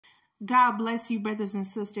God bless you, brothers and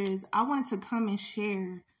sisters. I wanted to come and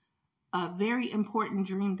share a very important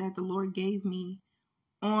dream that the Lord gave me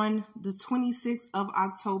on the 26th of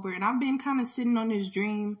October. And I've been kind of sitting on this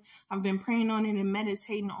dream. I've been praying on it and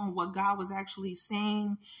meditating on what God was actually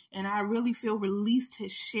saying. And I really feel released to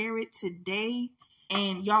share it today.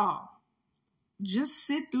 And y'all, just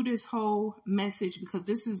sit through this whole message because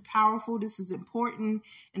this is powerful. This is important.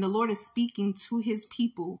 And the Lord is speaking to his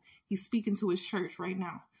people. He's speaking to his church right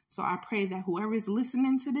now. So I pray that whoever is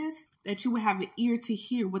listening to this, that you will have an ear to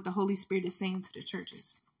hear what the Holy Spirit is saying to the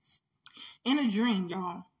churches. In a dream,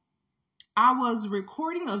 y'all, I was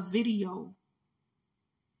recording a video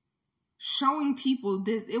showing people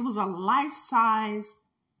that it was a life-size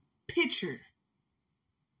picture.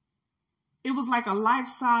 It was like a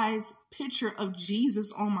life-size picture of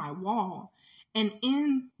Jesus on my wall. And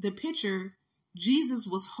in the picture, Jesus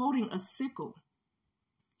was holding a sickle.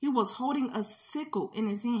 He was holding a sickle in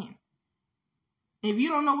his hand. If you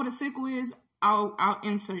don't know what a sickle is, I'll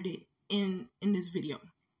insert it in this video.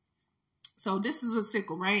 So this is a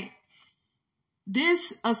sickle, right?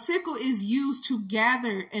 A sickle is used to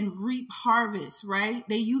gather and reap harvest, right?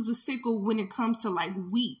 They use a sickle when it comes to like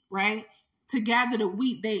wheat, right? To gather the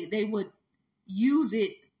wheat, they would use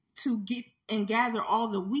it to get and gather all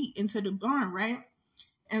the wheat into the barn, right?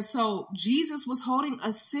 And so Jesus was holding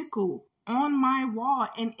a sickle on my wall.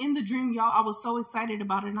 And in the dream, y'all, I was so excited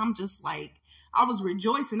about it. And I'm just like, I was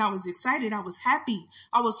rejoicing. I was excited. I was happy.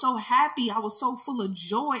 I was so happy. I was so full of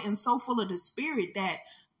joy and so full of the Spirit that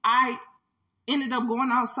I ended up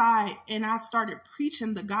going outside and I started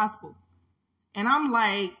preaching the gospel. And I'm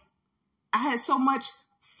like, I had so much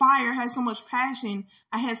fire, had so much passion.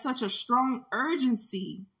 I had such a strong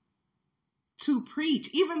urgency to preach,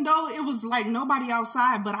 even though it was like nobody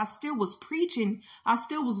outside, but I still was preaching. I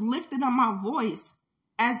still was lifting up my voice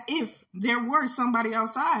as if there were somebody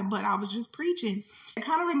outside, but I was just preaching. It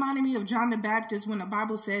kind of reminded me of John the Baptist when the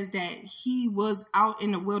Bible says that he was out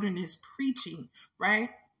in the wilderness preaching,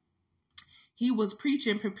 right? He was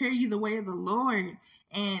preaching, prepare you the way of the Lord.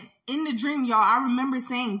 And in the dream, y'all, I remember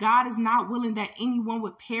saying, God is not willing that anyone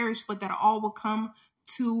would perish, but that all will come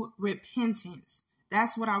to repentance.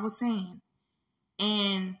 That's what I was saying.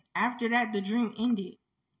 And after that, the dream ended.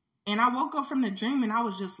 And I woke up from the dream and I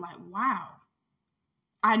was just like, wow.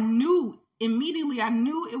 I knew immediately, I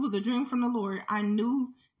knew it was a dream from the Lord. I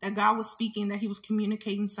knew that God was speaking, that he was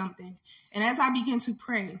communicating something. And as I began to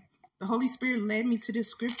pray, the Holy Spirit led me to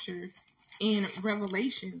this scripture in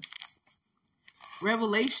Revelation.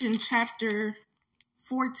 Revelation chapter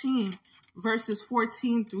 14, verses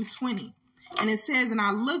 14 through 20. And it says, and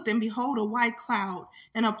I looked, and behold, a white cloud,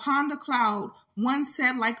 and upon the cloud one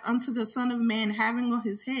sat like unto the Son of Man, having on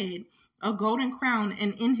his head a golden crown,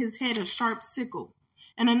 and in his head a sharp sickle.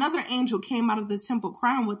 And another angel came out of the temple,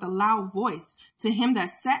 crying with a loud voice to him that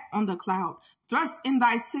sat on the cloud, thrust in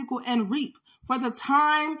thy sickle and reap, for the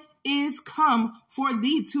time is come for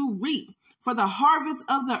thee to reap, for the harvest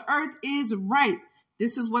of the earth is ripe.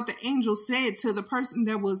 This is what the angel said to the person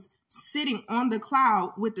that was sitting on the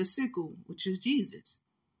cloud with the sickle, which is Jesus.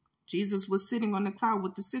 Jesus was sitting on the cloud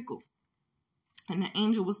with the sickle. And the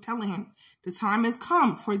angel was telling him, the time has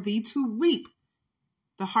come for thee to reap.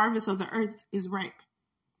 The harvest of the earth is ripe.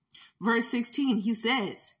 Verse 16, he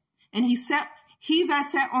says, and he that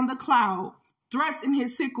sat on the cloud thrust in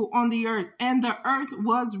his sickle on the earth, and the earth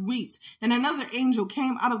was reaped. And another angel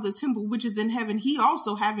came out of the temple which is in heaven, he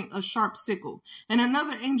also having a sharp sickle. And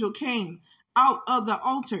another angel came out of the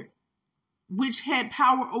altar, which had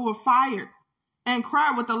power over fire, and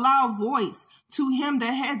cried with a loud voice to him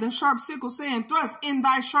that had the sharp sickle, saying, thrust in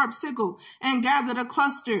thy sharp sickle, and gather the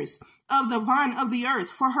clusters of the vine of the earth,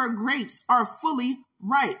 for her grapes are fully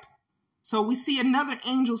ripe. So we see another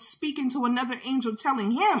angel speaking to another angel,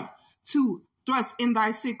 telling him to thrust in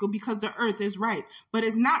thy sickle because the earth is ripe. But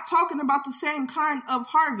it's not talking about the same kind of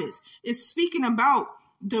harvest. It's speaking about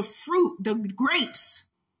the fruit, the grapes,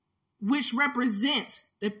 which represents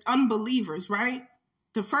the unbelievers, right?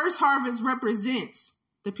 The first harvest represents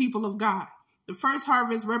the people of God. The first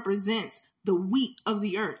harvest represents the wheat of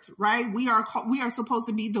the earth, right? We are supposed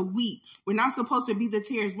to be the wheat. We're not supposed to be the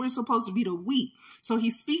tares. We're supposed to be the wheat. So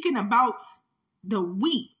he's speaking about the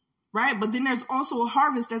wheat, right? But then there's also a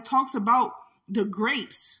harvest that talks about the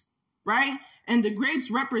grapes, right? And the grapes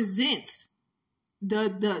represent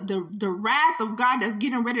the wrath of God that's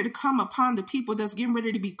getting ready to come upon the people, that's getting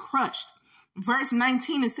ready to be crushed. Verse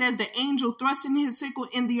 19, it says, the angel thrust in his sickle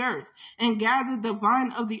in the earth and gathered the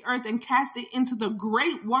vine of the earth and cast it into the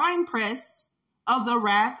great winepress of the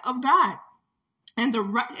wrath of God. And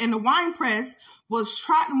the winepress was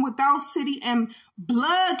trodden without city, and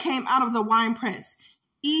blood came out of the winepress,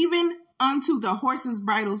 even unto the horses'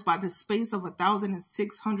 bridles by the space of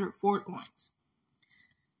 1,600 fortlorns.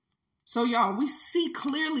 So y'all, we see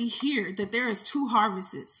clearly here that there is two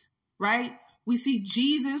harvests, right? We see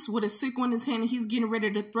Jesus with a sickle in his hand, and he's getting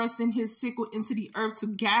ready to thrust in his sickle into the earth to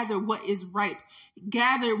gather what is ripe,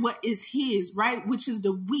 gather what is his, right? Which is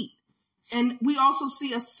the wheat. And we also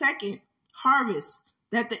see a second harvest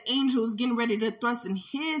that the angel is getting ready to thrust in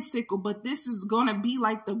his sickle, but this is going to be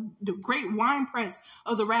like the great winepress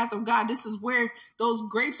of the wrath of God. This is where those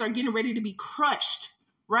grapes are getting ready to be crushed,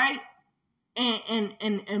 right? And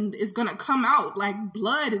it's going to come out like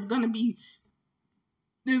blood. Is going to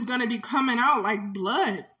be coming out like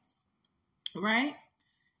blood, right?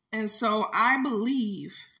 And so I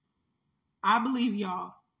believe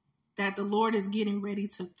y'all, that the Lord is getting ready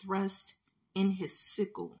to thrust in his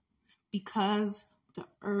sickle because the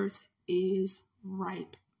earth is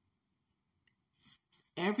ripe.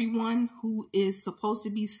 Everyone who is supposed to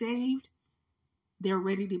be saved, they're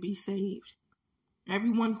ready to be saved.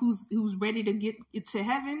 Everyone who's ready to get to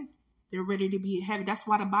heaven, they're ready to be in heaven. That's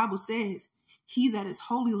why the Bible says, he that is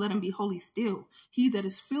holy, let him be holy still. He that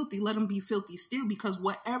is filthy, let him be filthy still. Because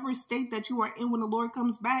whatever state that you are in when the Lord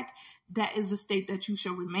comes back, that is the state that you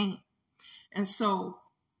shall remain. And so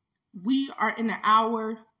we are in an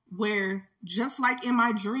hour where, just like in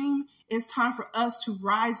my dream, it's time for us to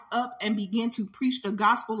rise up and begin to preach the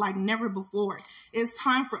gospel like never before. It's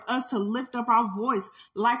time for us to lift up our voice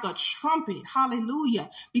like a trumpet. Hallelujah.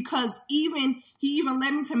 Because he even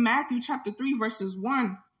led me to Matthew chapter 3, verses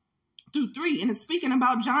 1 through 3. And it's speaking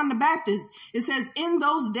about John the Baptist. It says, in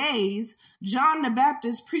those days, John the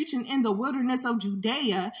Baptist preaching in the wilderness of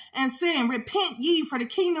Judea and saying, repent ye, for the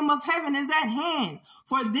kingdom of heaven is at hand.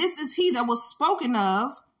 For this is he that was spoken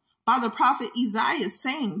of by the prophet Isaiah,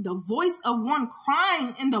 saying, the voice of one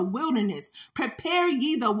crying in the wilderness, prepare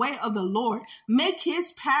ye the way of the Lord, make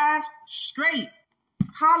his path straight.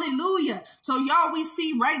 Hallelujah. So y'all, we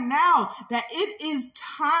see right now that it is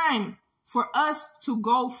time for us to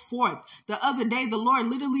go forth. The other day, the Lord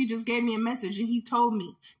literally just gave me a message, and he told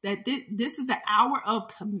me that this is the hour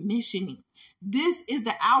of commissioning. This is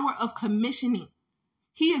the hour of commissioning.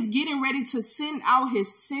 He is getting ready to send out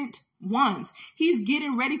his sent ones. He's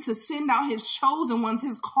getting ready to send out his chosen ones,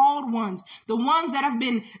 his called ones, the ones that have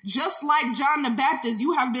been just like John the Baptist.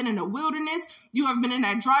 You have been in the wilderness. You have been in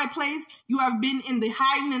that dry place. You have been in the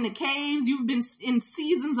hiding in the caves. You've been in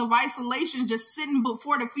seasons of isolation, just sitting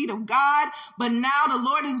before the feet of God. But now the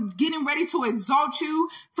Lord is getting ready to exalt you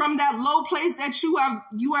from that low place that you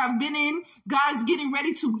have been in. God is getting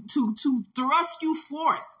ready to thrust you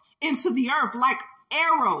forth into the earth like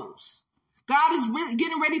arrows. God is really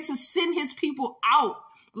getting ready to send his people out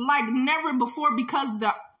like never before, because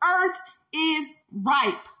the earth is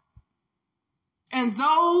ripe. And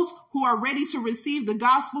those who are ready to receive the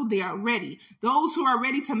gospel, they are ready. Those who are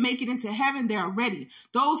ready to make it into heaven, they are ready.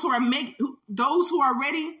 Those who are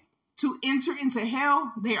ready to enter into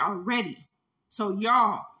hell, they are ready. So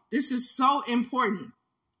y'all, this is so important.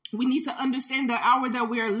 We need to understand the hour that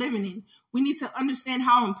we are living in. We need to understand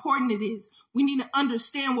how important it is. We need to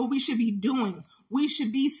understand what we should be doing. We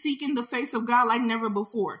should be seeking the face of God like never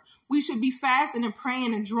before. We should be fasting and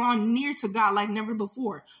praying and drawing near to God like never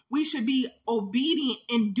before. We should be obedient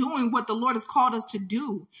in doing what the Lord has called us to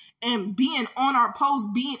do, and being on our post,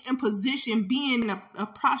 being in position, being in a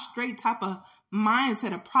prostrate type of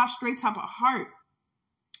mindset, a prostrate type of heart.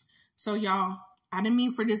 So y'all, I didn't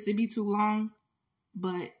mean for this to be too long,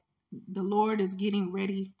 but the Lord is getting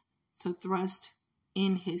ready to thrust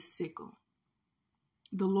in his sickle.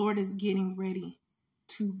 The Lord is getting ready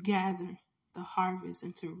to gather the harvest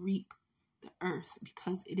and to reap the earth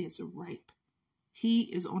because it is ripe. He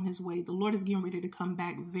is on his way. The Lord is getting ready to come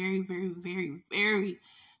back very, very, very, very,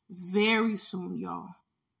 very soon, y'all.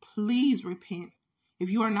 Please repent. If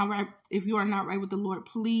you are not right with the Lord,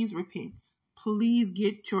 please repent. Please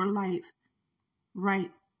get your life right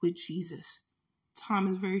with Jesus.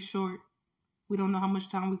 Time is very short. We don't know how much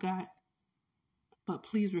time we got. But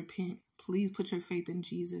please repent. Please put your faith in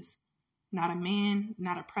Jesus. Not a man,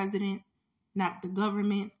 not a president, not the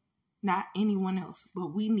government, not anyone else.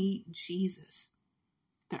 But we need Jesus.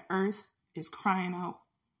 The earth is crying out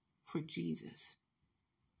for Jesus.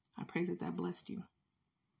 I pray that blessed you.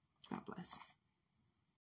 God bless.